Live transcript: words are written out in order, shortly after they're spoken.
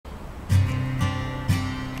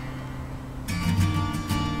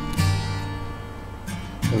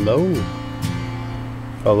Hello.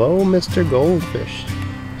 Hello, Mr. Goldfish.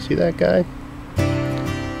 See that guy?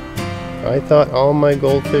 I thought all my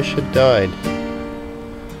goldfish had died,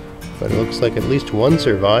 but it looks like at least one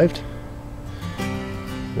survived.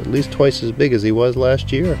 At least twice as big as he was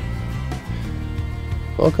last year.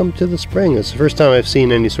 Welcome to the spring. It's the first time I've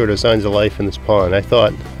seen any sort of signs of life in this pond.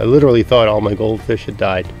 I literally thought all my goldfish had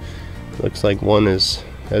died. Looks like one has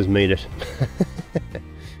made it.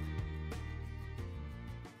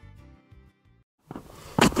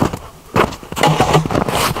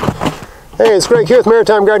 Hey, it's Greg here with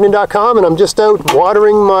MaritimeGardening.com, and I'm just out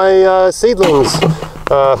watering my seedlings.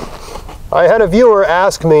 I had a viewer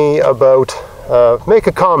ask me about, make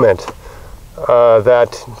a comment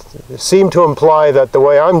that seemed to imply that the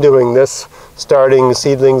way I'm doing this, starting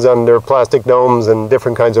seedlings under plastic domes and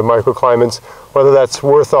different kinds of microclimates, whether that's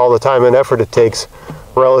worth all the time and effort it takes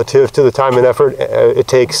relative to the time and effort it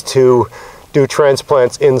takes to do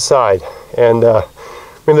transplants inside. And I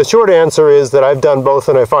mean, the short answer is that I've done both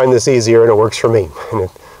and I find this easier and it works for me. And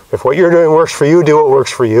if what you're doing works for you, do what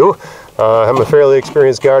works for you. I'm a fairly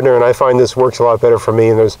experienced gardener and I find this works a lot better for me,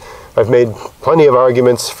 and I've made plenty of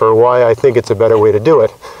arguments for why I think it's a better way to do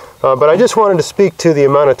it. But I just wanted to speak to the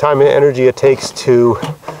amount of time and energy it takes to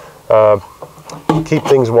keep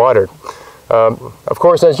things watered. Of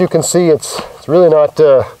course, as you can see, it's really not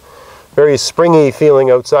very springy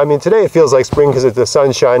feeling outside. I mean, today it feels like spring because the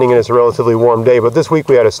sun's shining and it's a relatively warm day, but this week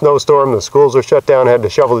we had a snowstorm, the schools were shut down, had to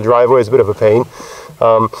shovel the driveway. It's a bit of a pain.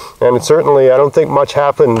 And it certainly, I don't think much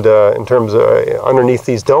happened in terms of underneath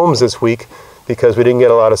these domes this week, because we didn't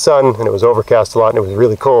get a lot of sun and it was overcast a lot and it was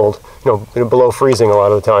really cold, below freezing a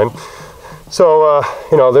lot of the time. So,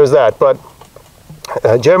 there's that. But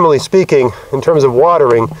generally speaking, in terms of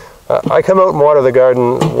watering, I come out and water the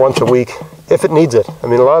garden once a week if it needs it. I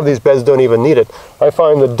mean, a lot of these beds don't even need it. I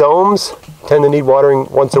find the domes tend to need watering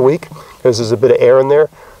once a week because there's a bit of air in there.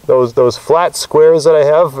 Those flat squares that I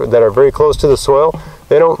have that are very close to the soil,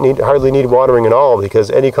 they don't hardly need watering at all,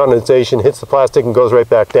 because any condensation hits the plastic and goes right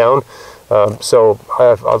back down. So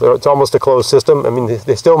it's almost a closed system. I mean,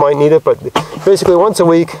 they still might need it, but basically once a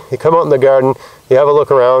week, you come out in the garden, you have a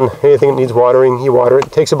look around, anything that needs watering, you water it.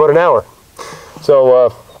 It takes about an hour.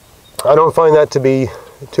 So I don't find that to be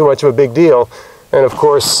too much of a big deal. And of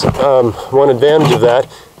course, one advantage of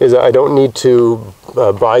that is I don't need to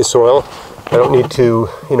buy soil. I don't need to,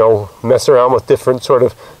 mess around with different sort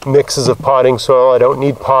of mixes of potting soil. I don't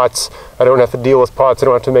need pots. I don't have to deal with pots. I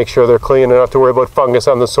don't have to make sure they're clean. I don't have to worry about fungus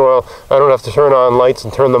on the soil. I don't have to turn on lights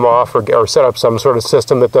and turn them off, or set up some sort of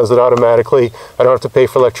system that does it automatically. I don't have to pay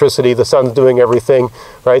for electricity. The sun's doing everything,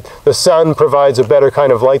 right? The sun provides a better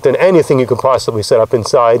kind of light than anything you could possibly set up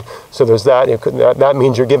inside. So there's that. That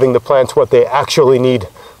means you're giving the plants what they actually need,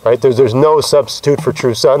 right? There's no substitute for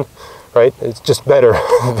true sun. Right? It's just better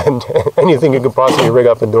than anything you could possibly rig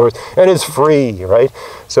up indoors, and it's free, right?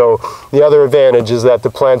 So the other advantage is that the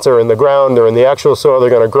plants are in the ground, they're in the actual soil, they're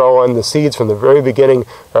going to grow on. The seeds from the very beginning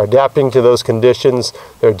are adapting to those conditions.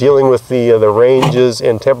 They're dealing with the ranges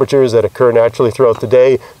in temperatures that occur naturally throughout the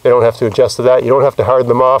day. They don't have to adjust to that. You don't have to harden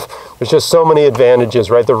them off. There's just so many advantages,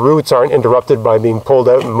 right? The roots aren't interrupted by being pulled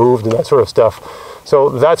out and moved and that sort of stuff. So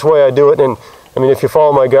that's why I do it. And I mean, if you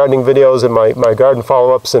follow my gardening videos and my garden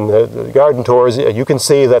follow-ups and the garden tours, you can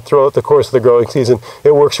see that throughout the course of the growing season,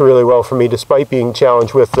 it works really well for me, despite being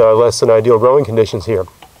challenged with less than ideal growing conditions here.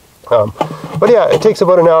 But yeah, it takes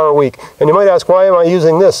about an hour a week. And you might ask, why am I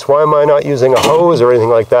using this? Why am I not using a hose or anything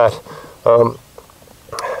like that?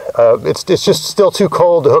 It's just still too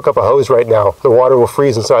cold to hook up a hose right now. The water will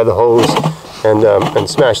freeze inside the hose and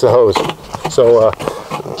smash the hose. So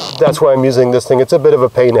that's why I'm using this thing. It's a bit of a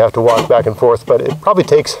pain to have to walk back and forth, but it probably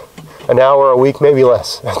takes an hour a week, maybe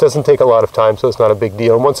less. It doesn't take a lot of time, so it's not a big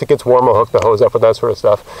deal. And once it gets warm, I'll hook the hose up and that sort of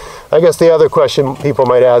stuff. I guess the other question people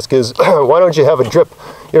might ask is, why don't you have a drip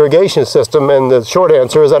irrigation system? And the short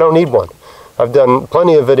answer is I don't need one. I've done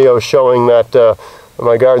plenty of videos showing that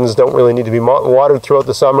my gardens don't really need to be watered throughout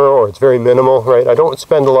the summer, or it's very minimal, right? I don't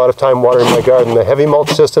spend a lot of time watering my garden. The heavy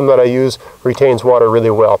mulch system that I use retains water really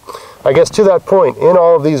well. I guess to that point, in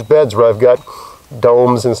all of these beds where I've got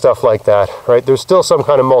domes and stuff like that, right, there's still some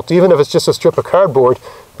kind of mulch. Even if it's just a strip of cardboard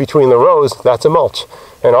between the rows, that's a mulch.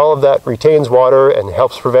 And all of that retains water and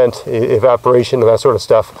helps prevent evaporation and that sort of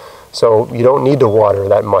stuff. So you don't need to water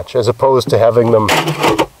that much, as opposed to having them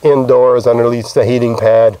indoors underneath the heating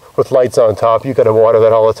pad with lights on top. You got to water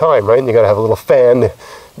that all the time, right? And you got to have a little fan to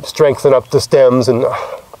strengthen up the stems, and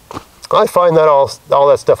I find that all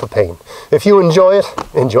that stuff a pain. If you enjoy it,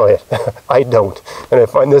 enjoy it. I don't, and I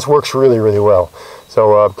find this works really, really well.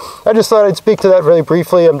 So I just thought I'd speak to that really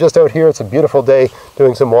briefly. I'm just out here. It's a beautiful day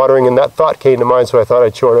doing some watering, and that thought came to mind, so I thought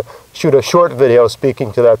I'd shoot a short video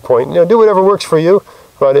speaking to that point. You know, do whatever works for you.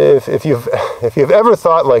 But if you've ever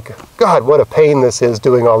thought, like, God, what a pain this is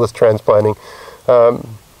doing all this transplanting,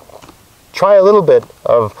 try a little bit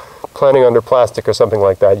of planting under plastic or something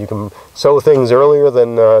like that. You can sow things earlier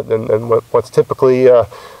than what's typically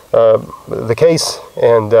the case,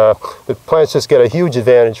 and the plants just get a huge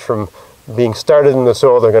advantage from being started in the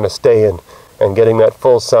soil they're going to stay in, and getting that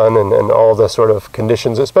full sun and all the sort of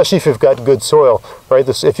conditions, especially if you've got good soil, right?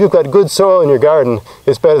 If you've got good soil in your garden,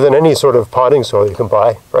 it's better than any sort of potting soil you can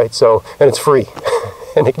buy, right? So, and it's free.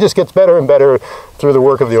 And it just gets better and better through the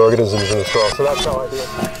work of the organisms in the soil. So that's how I do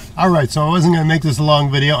it. All right, so I wasn't going to make this a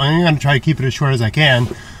long video. I'm going to try to keep it as short as I can.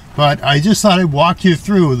 But I just thought I'd walk you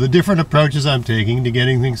through the different approaches I'm taking to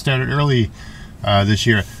getting things started early this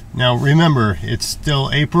year. Now remember, it's still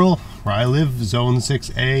April where I live, Zone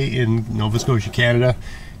 6A in Nova Scotia, Canada,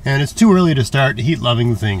 and it's too early to start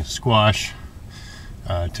heat-loving things, squash,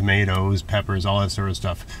 tomatoes, peppers, all that sort of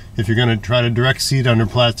stuff. If you're going to try to direct seed under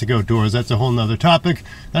plastic outdoors, that's a whole nother topic.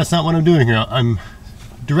 That's not what I'm doing here. I'm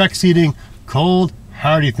direct seeding cold,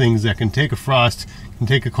 hardy things that can take a frost, can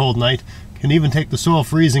take a cold night, can even take the soil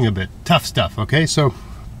freezing a bit. Tough stuff, okay? So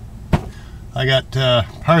I got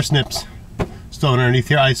parsnips stowed underneath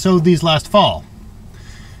here. I sowed these last fall.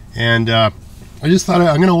 And I just thought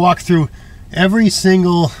I'm going to walk through every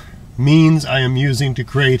single means I am using to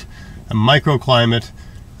create a microclimate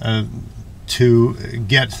to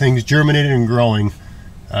get things germinated and growing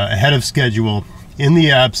ahead of schedule in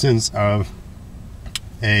the absence of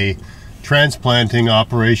a transplanting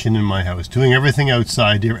operation in my house, doing everything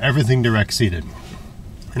outside, everything direct seeded.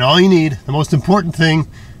 And all you need, the most important thing,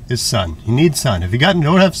 is sun. You need sun. If you don't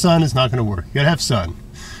have sun, it's not going to work. You got to have sun.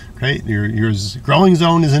 Okay? Your growing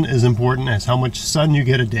zone isn't as important as how much sun you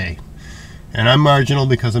get a day. And I'm marginal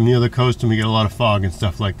because I'm near the coast and we get a lot of fog and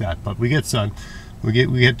stuff like that. But we get sun. We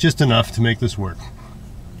get just enough to make this work.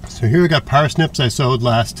 So here I got parsnips I sowed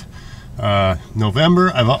last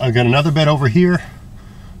November. I've got another bed over here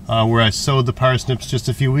where I sowed the parsnips just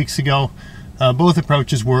a few weeks ago. Both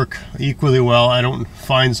approaches work equally well. I don't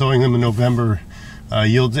find sowing them in November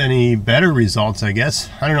yields any better results, I guess.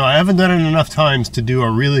 I don't know. I haven't done it enough times to do a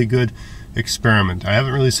really good experiment. I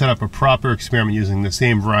haven't really set up a proper experiment using the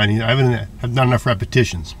same variety. I haven't done enough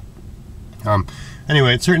repetitions.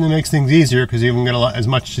 Anyway, it certainly makes things easier because you haven't got as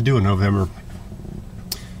much to do in November.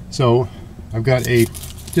 So I've got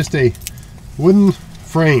just a wooden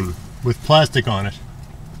frame with plastic on it,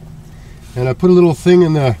 and I put a little thing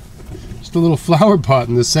in just a little flower pot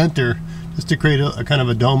in the center, just to create a kind of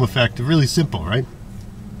a dome effect. Really simple, right?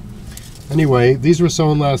 Anyway, these were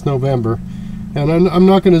sown last November, and I'm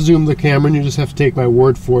not going to zoom the camera, and you just have to take my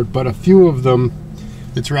word for it, but a few of them,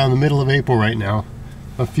 it's around the middle of April right now,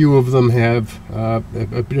 a few of them have,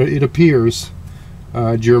 it appears,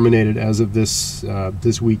 germinated as of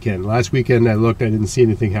this weekend. Last weekend I looked, I didn't see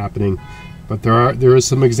anything happening, but there is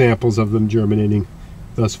some examples of them germinating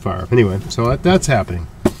thus far. Anyway, so that's happening.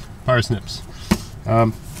 Parsnips.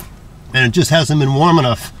 And it just hasn't been warm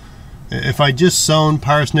enough. If I just sown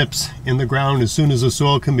parsnips in the ground as soon as the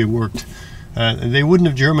soil can be worked, they wouldn't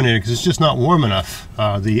have germinated because it's just not warm enough.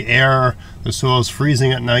 The air, the soil's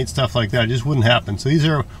freezing at night, stuff like that, it just wouldn't happen. So these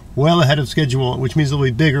are well ahead of schedule, which means they'll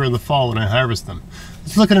be bigger in the fall when I harvest them.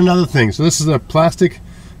 Let's look at another thing. So this is a plastic,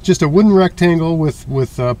 just a wooden rectangle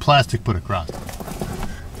with plastic put across.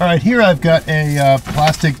 All right, here I've got a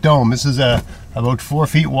plastic dome. This is about 4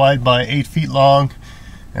 feet wide by 8 feet long.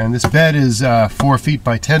 And this bed is 4 feet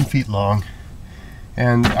by 10 feet long.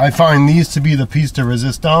 And I find these to be the piece de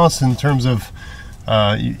resistance in terms of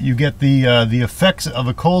you get the effects of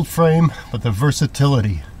a cold frame, but the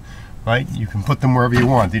versatility, right? You can put them wherever you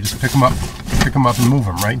want. You just pick them up and move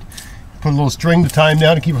them, right? Put a little string to tie them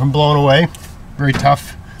down to keep them from blowing away. Very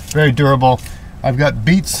tough, very durable. I've got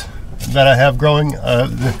beets that I have growing,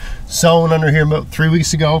 sown under here about 3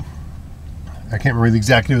 weeks ago. I can't remember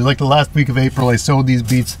exactly. It was like the last week of April I sowed these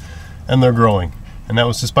beets, and they're growing. And that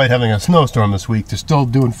was despite having a snowstorm this week. They're still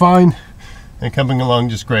doing fine and coming along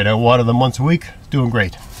just great. I water them once a week, doing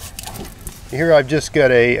great. Here I've just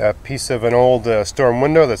got a piece of an old storm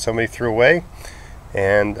window that somebody threw away,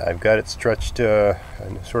 and I've got it stretched,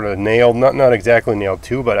 sort of nailed, not exactly nailed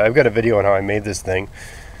to, but I've got a video on how I made this thing.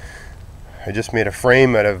 I just made a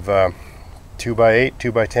frame out of 2x8,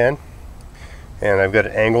 2x10, and I've got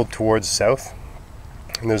it angled towards south.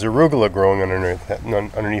 And there's arugula growing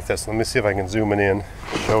underneath this. Let me see if I can zoom it in,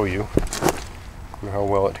 show you. I don't know how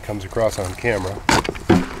well it comes across on camera.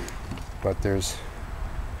 But there's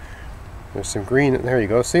There's some green. There you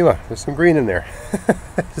go, Sela. There's some green in there.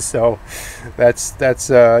 So that's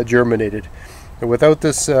germinated. And without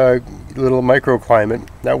this little microclimate,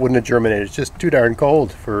 that wouldn't have germinated. It's just too darn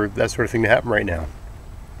cold for that sort of thing to happen right now.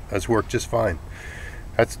 That's worked just fine.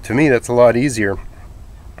 To me, that's a lot easier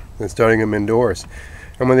than starting them indoors.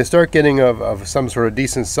 And when they start getting of some sort of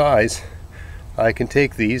decent size, I can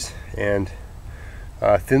take these and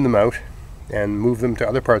thin them out and move them to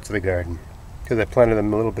other parts of the garden, because I planted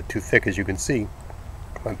them a little bit too thick, as you can see.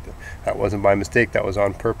 But that wasn't by mistake, that was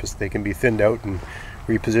on purpose. They can be thinned out and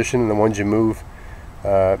repositioned, and the ones you move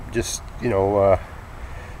just, you know,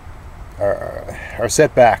 are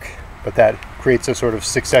set back. But that creates a sort of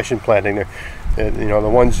succession planting. You know, the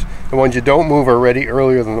ones you don't move are ready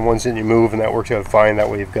earlier than the ones that you move, and that works out fine. That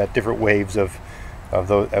way you've got different waves of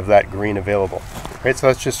that green available. Right, so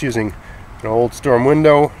that's just using an old storm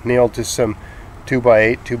window nailed to some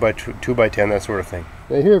 2x8, 2x10, that sort of thing.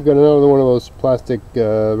 Now here I've got another one of those plastic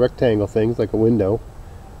rectangle things, like a window.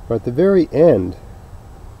 But at the very end,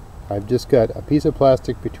 I've just got a piece of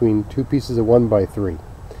plastic between two pieces of 1x3.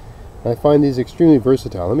 I find these extremely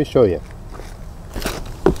versatile. Let me show you.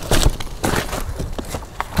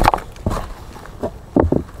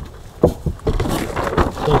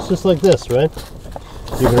 So it's just like this, right?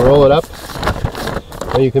 You can roll it up,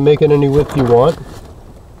 or you can make it any width you want.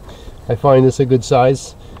 I find this a good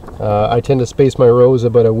size. I tend to space my rows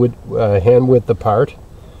about a hand width apart.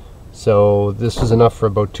 So this is enough for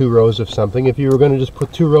about 2 rows of something. If you were going to just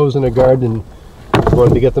put 2 rows in a garden and you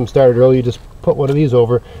wanted to get them started early, you just put one of these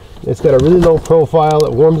over. It's got a really low profile.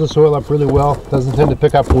 It warms the soil up really well. Doesn't tend to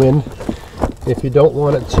pick up wind. If you don't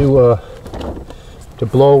want it to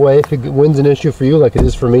blow away, if wind's an issue for you, like it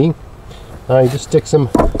is for me, you just stick some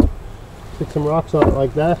rocks on it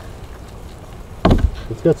like that.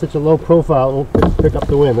 It's got such a low profile, it won't pick up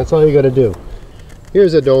the wind. That's all you got to do.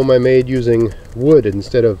 Here's a dome I made using wood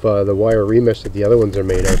instead of the wire remesh that the other ones are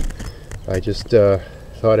made of. I just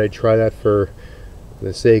thought I'd try that for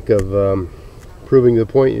the sake of proving the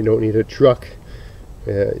point you don't need a truck.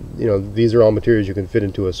 You know, these are all materials you can fit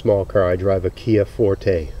into a small car. I drive a Kia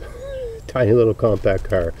Forte, tiny little compact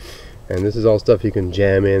car, and this is all stuff you can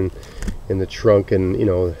jam in the trunk, and you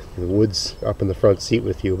know, the wood's up in the front seat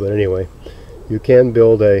with you. But anyway, you can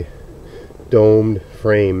build a domed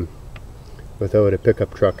frame without a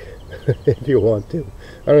pickup truck if you want to.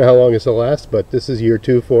 I don't know how long this will last, but this is year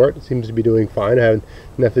 2 for it. It seems to be doing fine. I haven't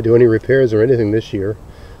have to do any repairs or anything this year,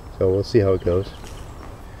 so we'll see how it goes.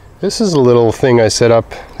 This is a little thing I set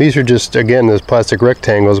up. These are just, again, those plastic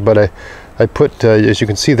rectangles, but I put, as you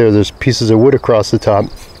can see there's pieces of wood across the top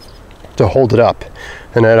to hold it up.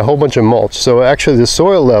 And I had a whole bunch of mulch. So actually the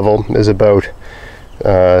soil level is about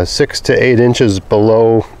 6 to 8 inches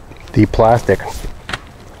below the plastic.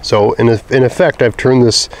 So in effect, I've turned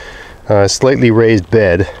this slightly raised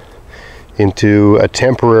bed into a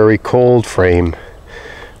temporary cold frame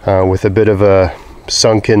with a bit of a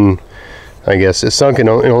sunken, I guess it's sunken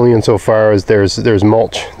only insofar as there's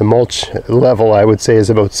mulch. The mulch level, I would say, is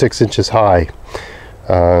about 6 inches high.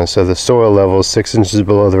 So the soil level is 6 inches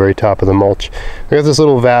below the very top of the mulch. I got this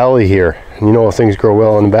little valley here, and you know things grow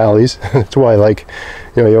well in valleys. That's why, like,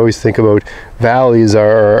 you know, you always think about valleys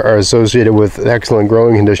are associated with excellent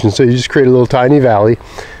growing conditions. So you just create a little tiny valley,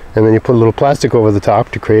 and then you put a little plastic over the top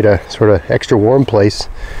to create a sort of extra warm place.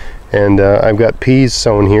 And I've got peas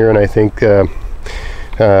sown here, and I think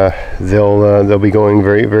they'll be going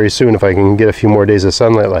very, very soon if I can get a few more days of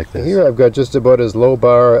sunlight like this. Here I've got just about as low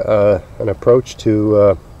bar an approach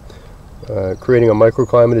to creating a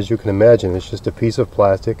microclimate as you can imagine. It's just a piece of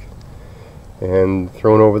plastic and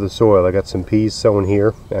thrown over the soil. I got some peas sown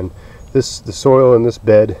here, and the soil in this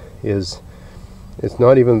bed it's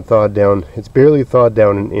not even thawed down. It's barely thawed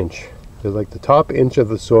down an inch. There's like the top inch of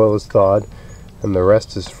the soil is thawed, and the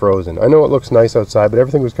rest is frozen. I know it looks nice outside, but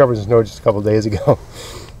everything was covered in snow just a couple days ago.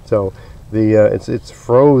 So it's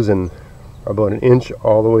frozen about an inch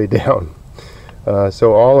all the way down.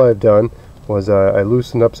 So all I've done was I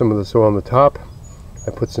loosened up some of the soil on the top,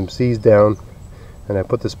 I put some seeds down, and I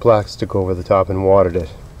put this plastic over the top and watered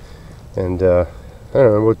it. And I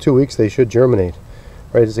don't know, about 2 weeks they should germinate.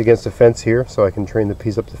 Right, it's against the fence here, so I can train the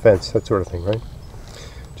peas up the fence, that sort of thing, right?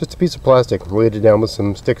 Just a piece of plastic, weighted down with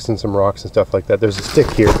some sticks and some rocks and stuff like that. There's a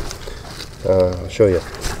stick here. I'll show you.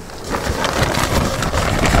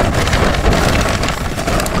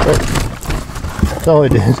 That's all I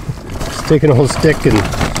did. Just take an old stick and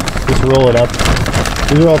just roll it up.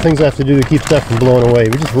 These are all things I have to do to keep stuff from blowing away.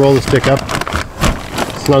 We just roll the stick up,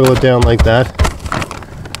 snuggle it down like that.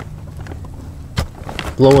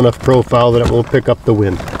 Low enough profile that it won't pick up the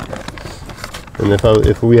wind. And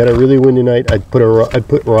if we had a really windy night, I'd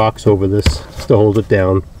put rocks over this just to hold it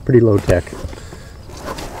down. Pretty low tech.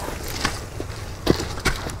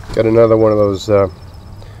 Got another one of those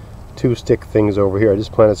 2-stick things over here. I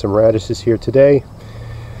just planted some radishes here today.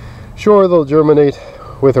 Sure, they'll germinate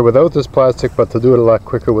with or without this plastic, but they'll do it a lot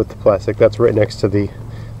quicker with the plastic. That's right next to the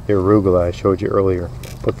arugula I showed you earlier.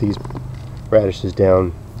 Put these radishes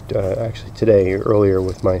down actually today, earlier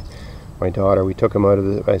with my daughter. We took them out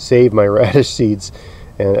of I saved my radish seeds,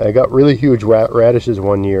 and I got really huge radishes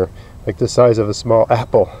one year, like the size of a small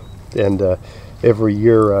apple. And every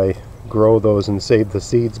year I grow those and save the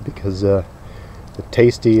seeds because they're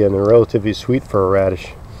tasty and they're relatively sweet for a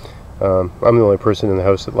radish. I'm the only person in the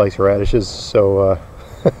house that likes radishes, so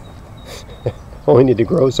only need to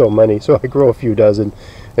grow so many, so I grow a few dozen,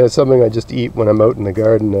 and it's something I just eat when I'm out in the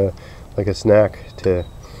garden, like a snack to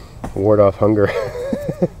ward off hunger.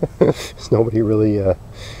 Nobody really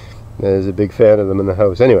is a big fan of them in the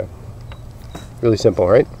house. Anyway, really simple,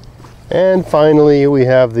 right? And finally, we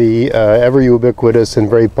have the ever ubiquitous and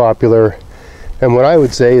very popular, and what I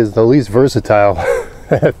would say is the least versatile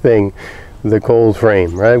thing, the cold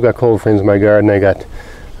frame. Right? I've got cold frames in my garden. I got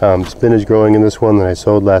spinach growing in this one that I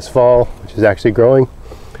sowed last fall, which is actually growing.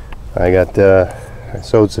 I got I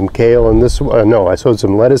sowed some kale in this one. No, I sowed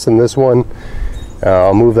some lettuce in this one.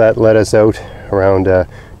 I'll move that lettuce out around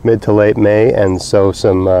mid to late May and sow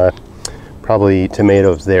some probably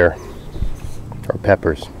tomatoes there, or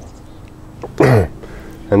peppers.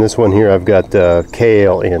 And this one here I've got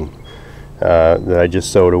kale in that I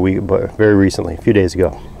just sowed very recently, a few days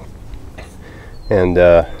ago. And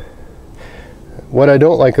what I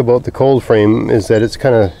don't like about the cold frame is that it's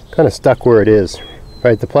kind of stuck where it is.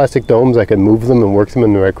 Right, the plastic domes, I can move them and work them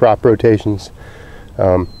in the right crop rotations.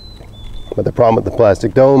 But the problem with the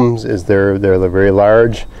plastic domes is they're very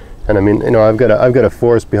large, and I mean, you know, I've got a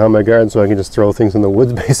forest behind my garden, so I can just throw things in the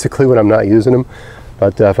woods basically when I'm not using them.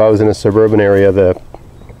 But if I was in a suburban area,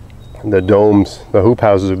 the domes, the hoop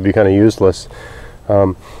houses would be kind of useless.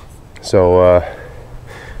 You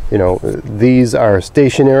know, these are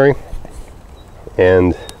stationary,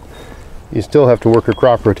 and you still have to work a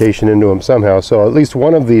crop rotation into them somehow. So at least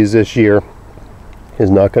one of these this year is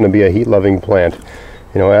not going to be a heat-loving plant.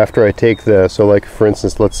 You know, after I take so like for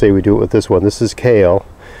instance, let's say we do it with this one. This is kale.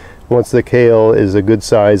 Once the kale is a good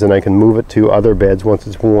size and I can move it to other beds once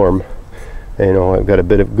it's warm, and, you know, I've got a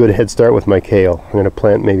bit of good head start with my kale. I'm going to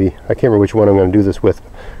plant maybe, I can't remember which one I'm going to do this with.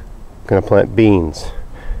 I'm going to plant beans,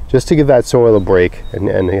 just to give that soil a break and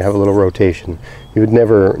have a little rotation. You would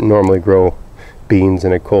never normally grow beans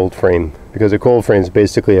in a cold frame, because a cold frame is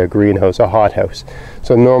basically a greenhouse, a hothouse.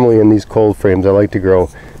 So normally in these cold frames I like to grow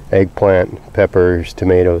eggplant, peppers,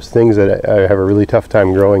 tomatoes, things that I have a really tough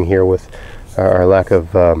time growing here with our lack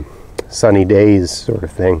of sunny days sort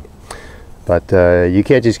of thing. But you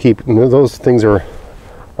can't just keep, those things are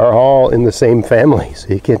all in the same family, so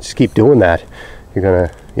you can't just keep doing that. You're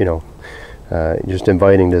gonna, you know, just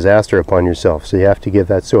inviting disaster upon yourself. So you have to give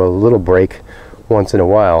that soil a little break once in a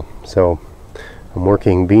while. So I'm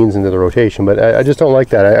working beans into the rotation, but I just don't like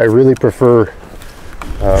that. I really prefer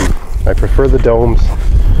the domes,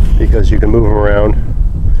 because you can move them around.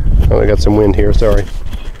 Oh, I got some wind here, sorry.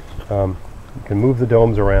 You can move the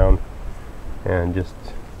domes around and just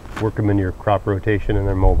work them into your crop rotation, and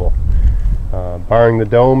they're mobile. Barring the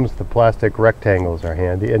domes, the plastic rectangles are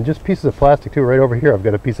handy, and just pieces of plastic too. Right over here I've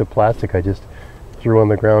got a piece of plastic I just threw on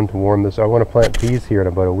the ground to warm this. I want to plant peas here in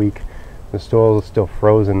about a week. The soil is still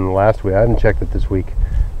frozen last week. I haven't checked it this week,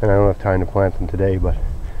 and I don't have time to plant them today, but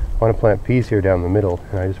I want to plant peas here down the middle,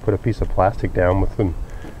 and I just put a piece of plastic down with some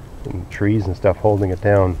trees and stuff holding it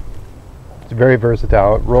down. It's very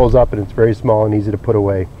versatile. It rolls up and it's very small and easy to put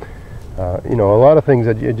away. You know, a lot of things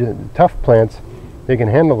that tough plants, they can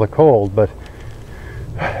handle the cold, but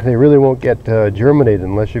they really won't get germinated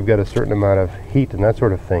unless you've got a certain amount of heat and that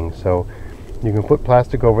sort of thing. So you can put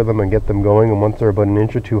plastic over them and get them going, and once they're about an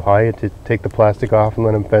inch or two high, to take the plastic off and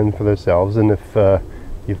let them fend for themselves. And if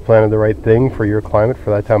you've planted the right thing for your climate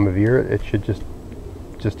for that time of year, it should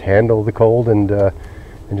just handle the cold and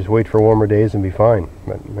just wait for warmer days and be fine.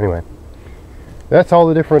 But anyway, that's all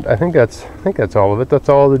the different, I think that's all of it. That's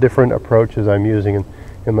all the different approaches I'm using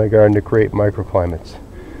in my garden to create microclimates.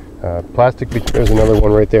 Plastic, there's another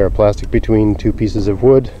one right there, plastic between two pieces of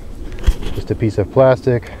wood, just a piece of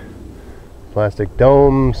plastic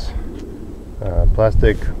domes,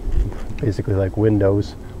 plastic basically like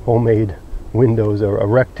windows, homemade windows, a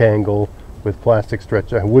rectangle with plastic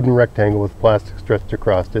stretched, a wooden rectangle with plastic stretched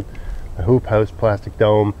across it, a hoop house plastic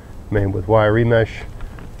dome made with wire mesh,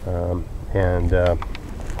 and the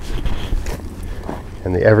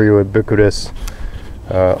ever ubiquitous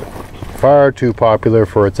far too popular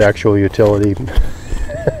for its actual utility.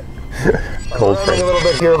 Cold frame. A little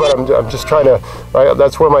bit here, but I'm just trying to,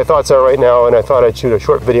 that's where my thoughts are right now, and I thought I'd shoot a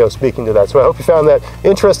short video speaking to that. So I hope you found that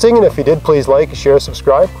interesting, and if you did, please like, share,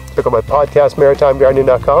 subscribe. Check out my podcast,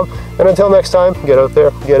 maritimegardening.com. And until next time, get out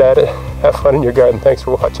there, get at it, have fun in your garden. Thanks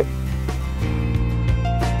for watching.